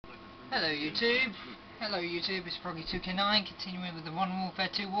Hello YouTube, it's Froggy2K9 continuing with the Modern Warfare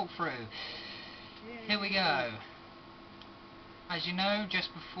 2 walkthrough. Here we go. As you know, just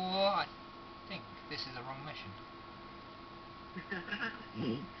before, I think this is the wrong mission.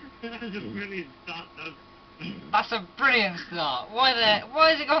 That's a brilliant start though. That's a brilliant start. Why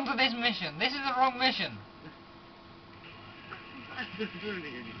has it gone to this mission? This is the wrong mission. That's a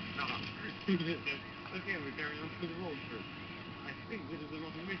brilliant start. Okay, we're carrying on to the walkthrough. I think this is the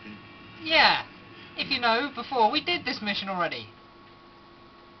wrong mission. Yeah, if you know, before we did this mission already.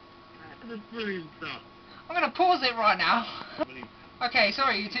 That's a brilliant start. I'm going to pause it right now. Okay,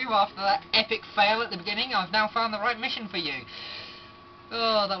 sorry YouTube, after that epic fail at the beginning, I've now found the right mission for you.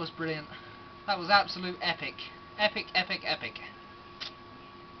 Oh, that was brilliant. That was absolute epic. Epic, epic, epic.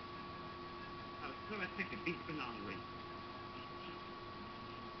 I was so epic a big banana ring.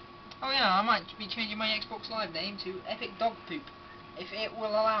 Oh yeah, I might be changing my Xbox Live name to Epic Dog Poop, if it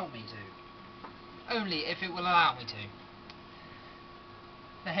will allow me to. Only if it will allow me to.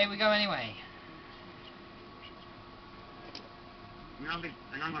 So here we go anyway. And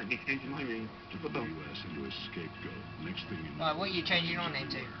I might be changing my name to Football. Right, what are you changing your name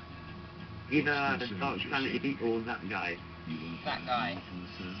to? Either the Dark Sanity or that guy. That guy.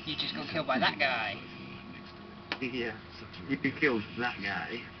 You just got killed by that guy. Yeah, you killed that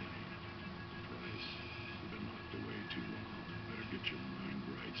guy.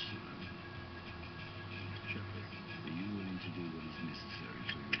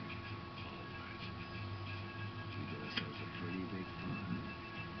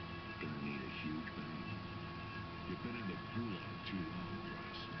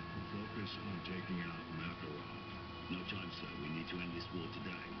 No time, sir. We need to end this war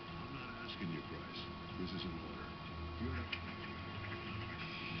today. I'm not asking you, Price. This is an order. You're not...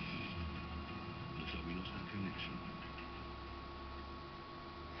 Looks like we lost our connection.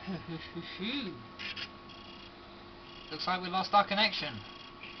 Looks like we lost our connection.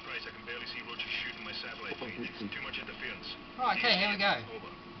 Price, I can barely see Roger shooting my satellite feed. Too much interference. Right, okay, here we go. Over.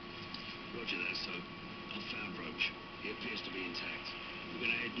 Roger that, so I've found Roach. He appears to be intact. We're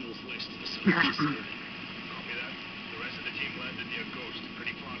going to head northwest to the south. Copy that. The rest of the team landed near Ghost,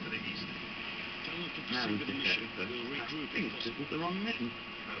 pretty far to the east. Tell them to proceed with the mission. We'll regroup if This possible. is the wrong mission.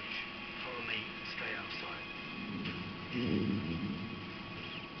 Roach, follow me. Stay outside.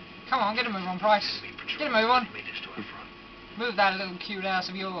 Come on, get a move on, Price. Get a move on. Meters to our front. Move that little cute ass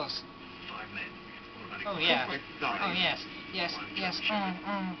of yours. 5 men. Oh yeah. Sorry. Oh yes. Yes, yes. Dogs?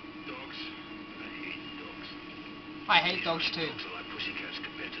 I hate dogs. I hate dogs too. Dogs are like pussycats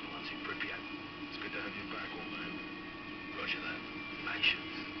compared to the ones in Pripyat. It's good to have you back, old man. Roger that.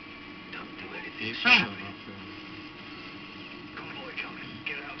 Patience. Don't do anything stupid. Convoy coming.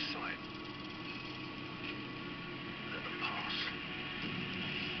 Get outside. Let them pass.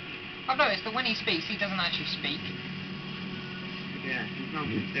 I've noticed that when he speaks, he doesn't actually speak. Yeah, he's not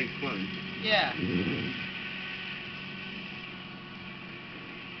going to stay close. Yeah.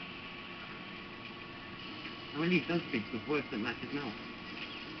 And when he does speak, the words that match his mouth.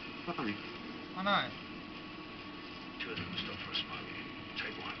 Funny. I know. 2 of them stop for a smoke.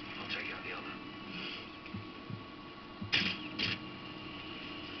 Take one. I'll take out the other.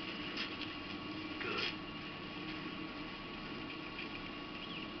 Good.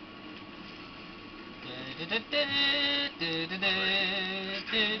 You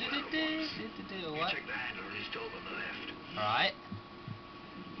What? take the handle on his dog on the left. Alright.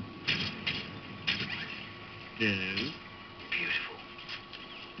 Yeah. Beautiful.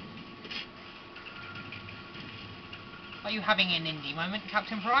 Are you having an indie moment,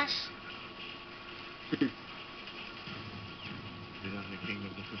 Captain Price? Is that the king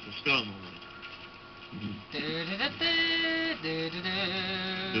of the crystal storm or what? This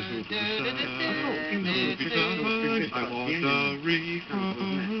will be I want a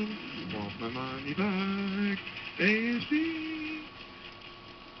refund. Want my money back. ASB.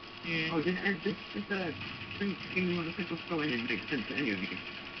 Yeah. Oh, this Kingdom of the Crystal Skull didn't make sense to any of you.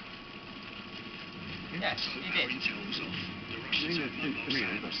 Yes, Hope it our did. intel's off. The It Russians made have no sense to me.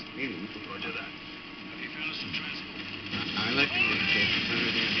 I mobile was SAMs. like, aliens. Roger that. Have you found us some transport? I like it.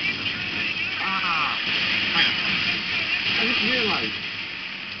 Ah! Hang on. I just realised.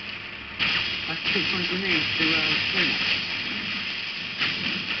 I took my grenade to swim.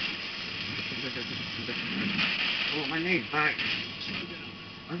 I want my nade back. Slow down.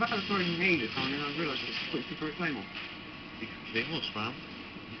 I was about to throw a grenade at someone and I realised it's quickly for a claymore. They will spam.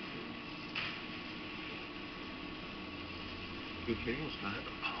 Good thing was Let that.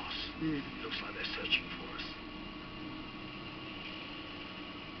 them pass. Mm. Looks like they're searching for us.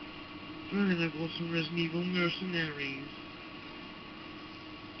 Right, I've got some Resident Evil mercenaries.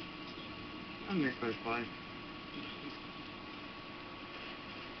 I missed those five.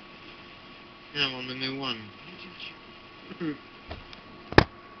 Yeah, I'm on the new one. Well,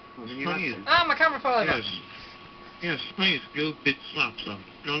 then you Funny have is- to. Ah, my camera fell over. Yes. Yes, funny is good bit slaps on.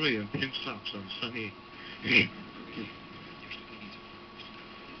 No, really, pin slaps on, sunny.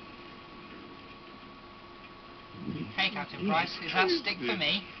 Hey, Captain Price, is that stick for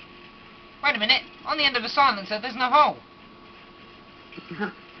me? Wait a minute, on the end of the silencer there's no hole.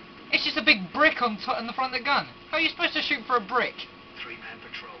 It's just a big brick on the front of the gun. How are you supposed to shoot for a brick? 3-man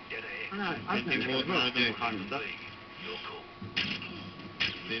patrol, dead I ahead. know, I've never Fifty-four heard of magic. kind of stuff. Your call.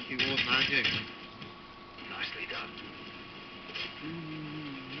 54 magic. Nicely done.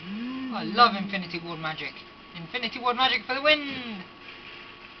 I love Infinity Ward magic. Infinity Ward magic for the wind!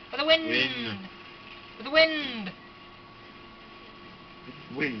 For the wind! Win. For the wind!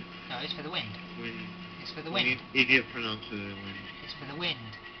 Win. No, it's for the wind. Win. It's for the We wind. need idiot pronouncer win. It's for the wind.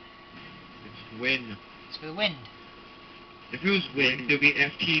 It's win. It's for the wind. If it was win, it'd be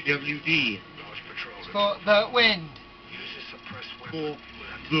FTWD. Large patrol. It's for the wind. Use a suppressed For weapon. We'll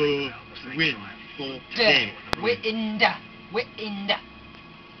have to take the them out at the same win. time. For The them. wind. Wind.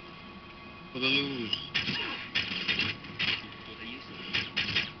 For the lose.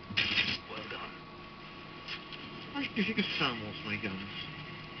 Well done. I think you could sound off my guns.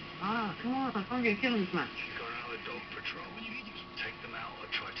 Ah, come on, I can't get a kill in this match. You got another dog patrol. Take them out or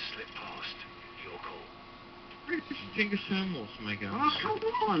try to slip past. Your call. I think you sound off my guns. Oh,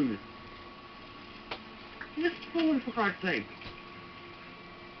 come on! Just forward for Christ's sake.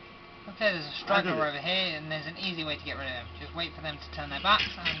 Okay, there's a striker I don't know. over here, and there's an easy way to get rid of them. Just wait for them to turn their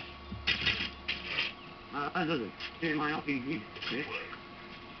backs, and I don't know. It might not be you.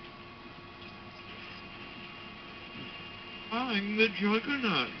 I'm the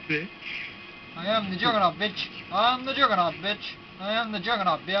juggernaut, bitch. I am the Juggernaut, bitch. I am the Juggernaut, bitch. I am the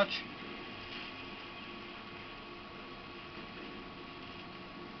Juggernaut, bitch.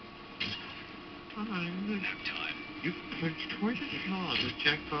 I'm the... You punched twice as hard as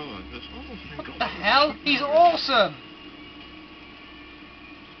Jack Bauer. That's almost What like the hell? He's awesome!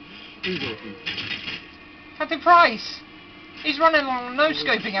 Who's awesome? Captain Price! He's running along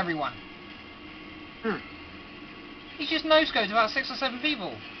no-scoping everyone. Huh. He's just no-scoped about 6 or 7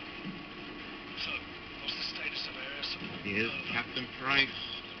 people. So, what's the status of air support? Here's Captain Price,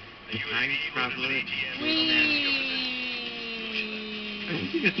 the time traveler. Whee!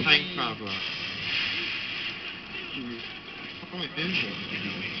 He's a time traveler. Hmm. Oh, it is. You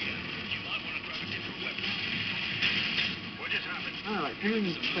might want to grab a different weapon. What just happened? I don't know, like, him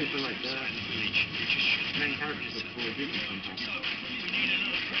and play for like the Village, you just shoot. main characters of Call of Duty sometimes. So, we need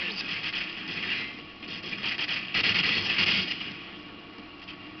another predator.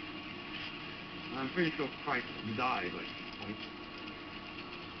 I'm pretty sure Price died, like, twice.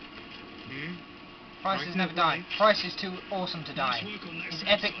 Hmm? Price has never died. Price is too awesome to die. Nice work on that His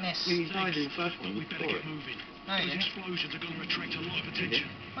side. epicness. He died in the first But one, we we better saw get it. moving. No, you Those didn't. explosions are going to attract a lot of attention.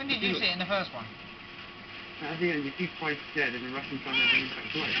 When did you see it in the first one? At the end, you see Price dead and the Russians trying to bring him back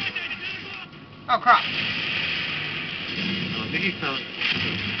to life. Oh crap! I think he found...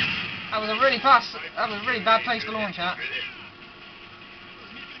 That was a really bad place to launch at.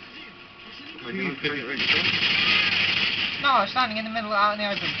 Like, you want to get ready for it? No, I was standing in the middle out in the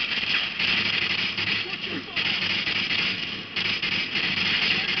open.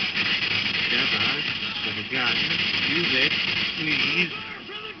 Yeah, man. Got a gun. Use it, please.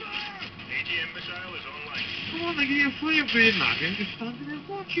 AGM missile is online. Come on, I give you a flare blade, man. I'm just standing there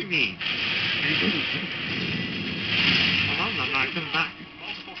watching me. I'm not come back.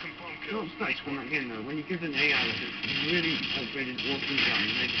 Multiple confirmed You kills. know what's nice from that game though? When you give an AI like a really upgraded awesome gun,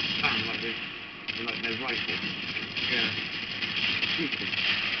 and they just sound like their rifle. Yeah. Stupid.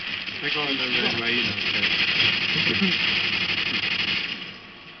 I got it the way, you know.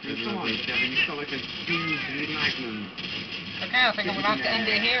 Come on, Kevin, you've got like a huge magnum. Okay, I think I'm going to have to end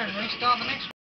it here and restart the next one.